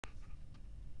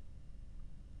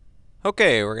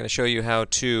Okay, we're going to show you how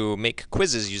to make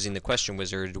quizzes using the question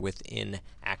wizard within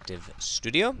Active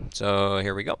Studio. So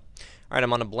here we go. Alright,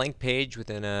 I'm on a blank page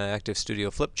within Active Studio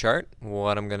flip chart.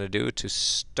 What I'm going to do to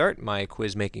start my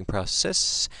quiz making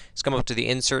process is come up to the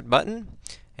insert button,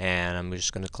 and I'm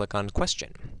just going to click on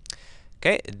question.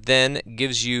 Okay, it then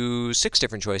gives you 6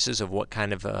 different choices of what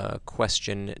kind of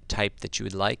question type that you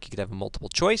would like. You could have a multiple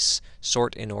choice,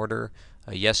 sort in order,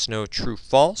 a yes, no, true,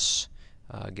 false.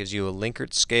 Gives you a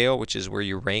Likert scale, which is where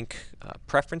you rank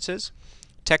preferences,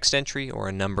 text entry, or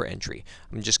a number entry.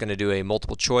 I'm just going to do a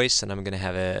multiple choice, and I'm going to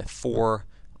have 4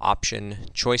 option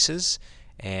choices,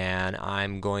 and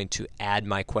I'm going to add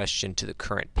my question to the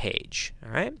current page.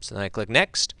 Alright, so then I click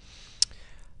Next.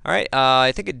 Alright,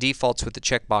 I think it defaults with the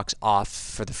checkbox off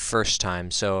for the first time,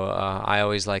 so I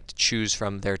always like to choose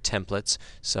from their templates.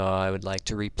 So I would like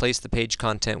to replace the page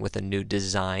content with a new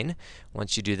design.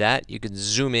 Once you do that, you can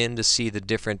zoom in to see the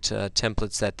different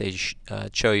templates that they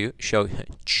show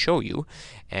you,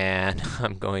 and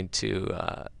I'm going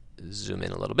to zoom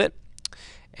in a little bit,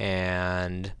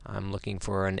 and I'm looking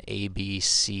for an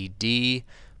ABCD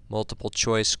multiple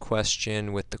choice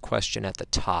question with the question at the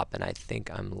top, and I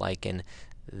think I'm liking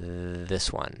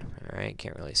this one. Alright,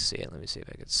 can't really see it. Let me see if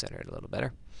I can center it a little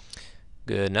better.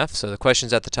 Good enough. So the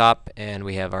question's at the top, and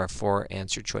we have our 4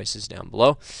 answer choices down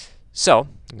below. So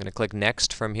I'm going to click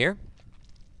Next from here,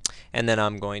 and then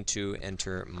I'm going to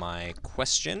enter my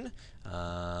question.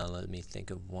 Let me think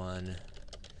of one.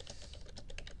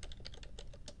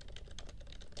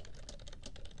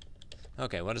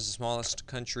 Okay, what is the smallest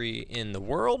country in the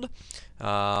world?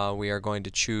 We are going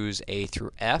to choose A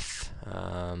through F.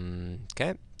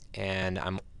 Okay, and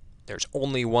there's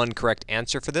only one correct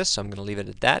answer for this, so I'm going to leave it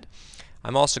at that.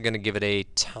 I'm also going to give it a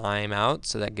timeout,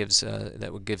 so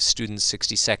that would give students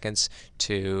 60 seconds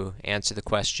to answer the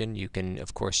question. You can,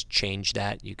 of course, change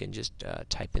that. You can just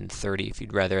type in 30 if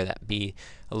you'd rather that be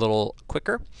a little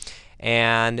quicker.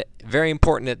 And very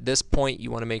important at this point,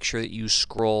 you want to make sure that you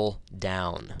scroll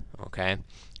down, okay?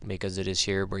 Because it is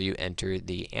here where you enter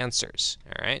the answers.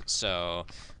 All right, so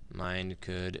mine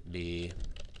could be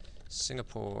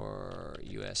Singapore,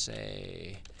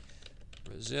 USA,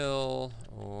 Brazil,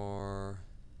 or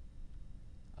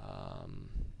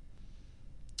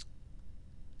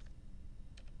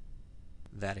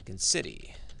Vatican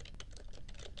City.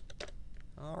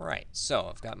 Alright, so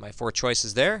I've got my 4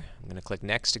 choices there. I'm going to click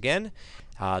Next again.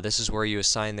 This is where you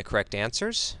assign the correct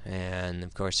answers, and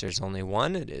of course there's only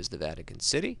one. It is the Vatican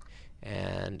City.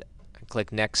 And I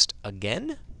click Next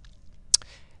again.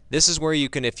 This is where you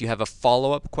can, if you have a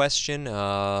follow-up question,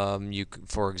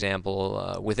 for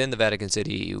example, within the Vatican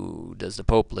City, does the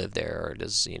Pope live there, or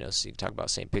does, so you talk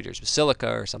about St. Peter's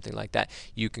Basilica or something like that.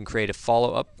 You can create a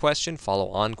follow-up question,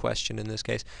 follow-on question in this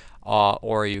case,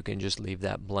 or you can just leave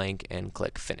that blank and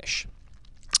click Finish.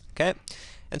 Okay,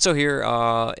 and so here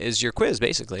is your quiz,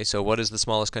 basically. So what is the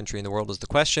smallest country in the world is the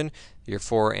question. Your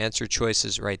 4 answer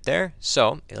choices right there.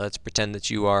 So let's pretend that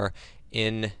you are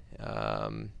in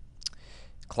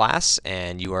class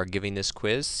and you are giving this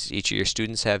quiz. Each of your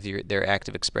students have their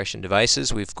ActivExpression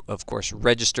devices. We've of course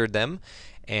registered them,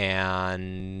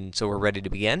 and so we're ready to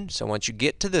begin. So once you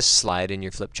get to this slide in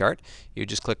your flip chart, you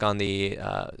just click on the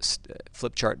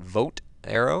flip chart vote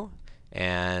arrow,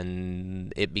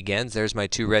 and it begins. There's my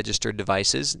 2 registered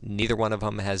devices. Neither one of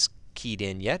them has keyed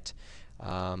in yet.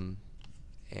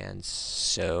 And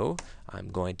so I'm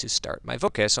going to start my vote.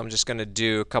 Okay, so I'm just going to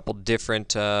do a couple different,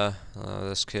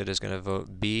 this kid is going to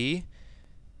vote B.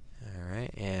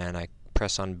 Alright, and I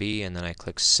press on B and then I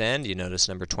click Send. You notice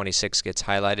number 26 gets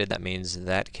highlighted. That means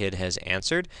that kid has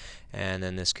answered. And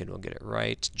then this kid will get it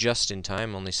right just in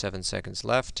time, only 7 seconds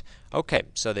left. Okay,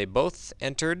 so they both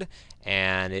entered,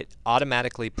 and it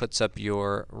automatically puts up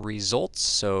your results.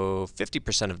 So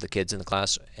 50% of the kids in the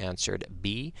class answered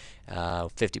B,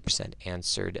 50%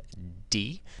 answered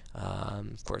D.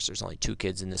 Of course, there's only 2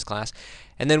 kids in this class.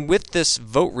 And then with this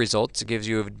vote results, it gives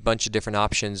you a bunch of different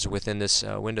options within this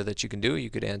window that you can do. You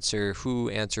could answer who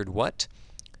answered what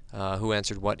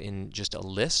in just a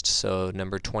list. So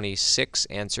number 26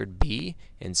 answered B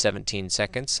in 17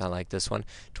 seconds. I like this one.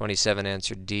 27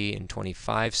 answered D in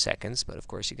 25 seconds, but of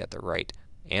course you got the right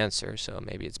answer, so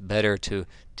maybe it's better to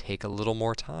take a little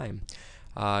more time.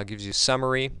 Gives you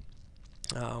summary,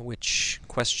 which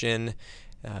question.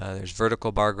 There's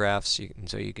vertical bar graphs,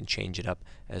 so you can change it up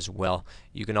as well.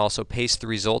 You can also paste the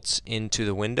results into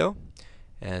the window,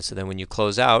 and so then when you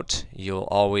close out, you'll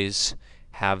always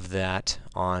have that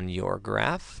on your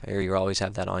graph, or you always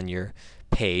have that on your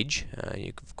page.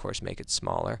 You can of course make it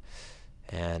smaller,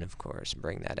 and of course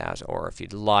bring that out, or if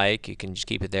you'd like, you can just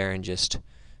keep it there and just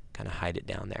kind of hide it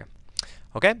down there.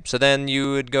 Okay, so then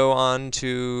you would go on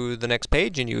to the next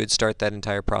page and you would start that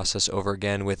entire process over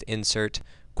again with insert,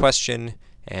 question,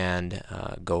 and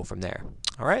go from there.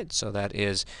 All right, so that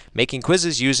is making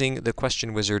quizzes using the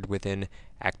question wizard within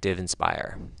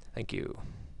ActivInspire. Thank you.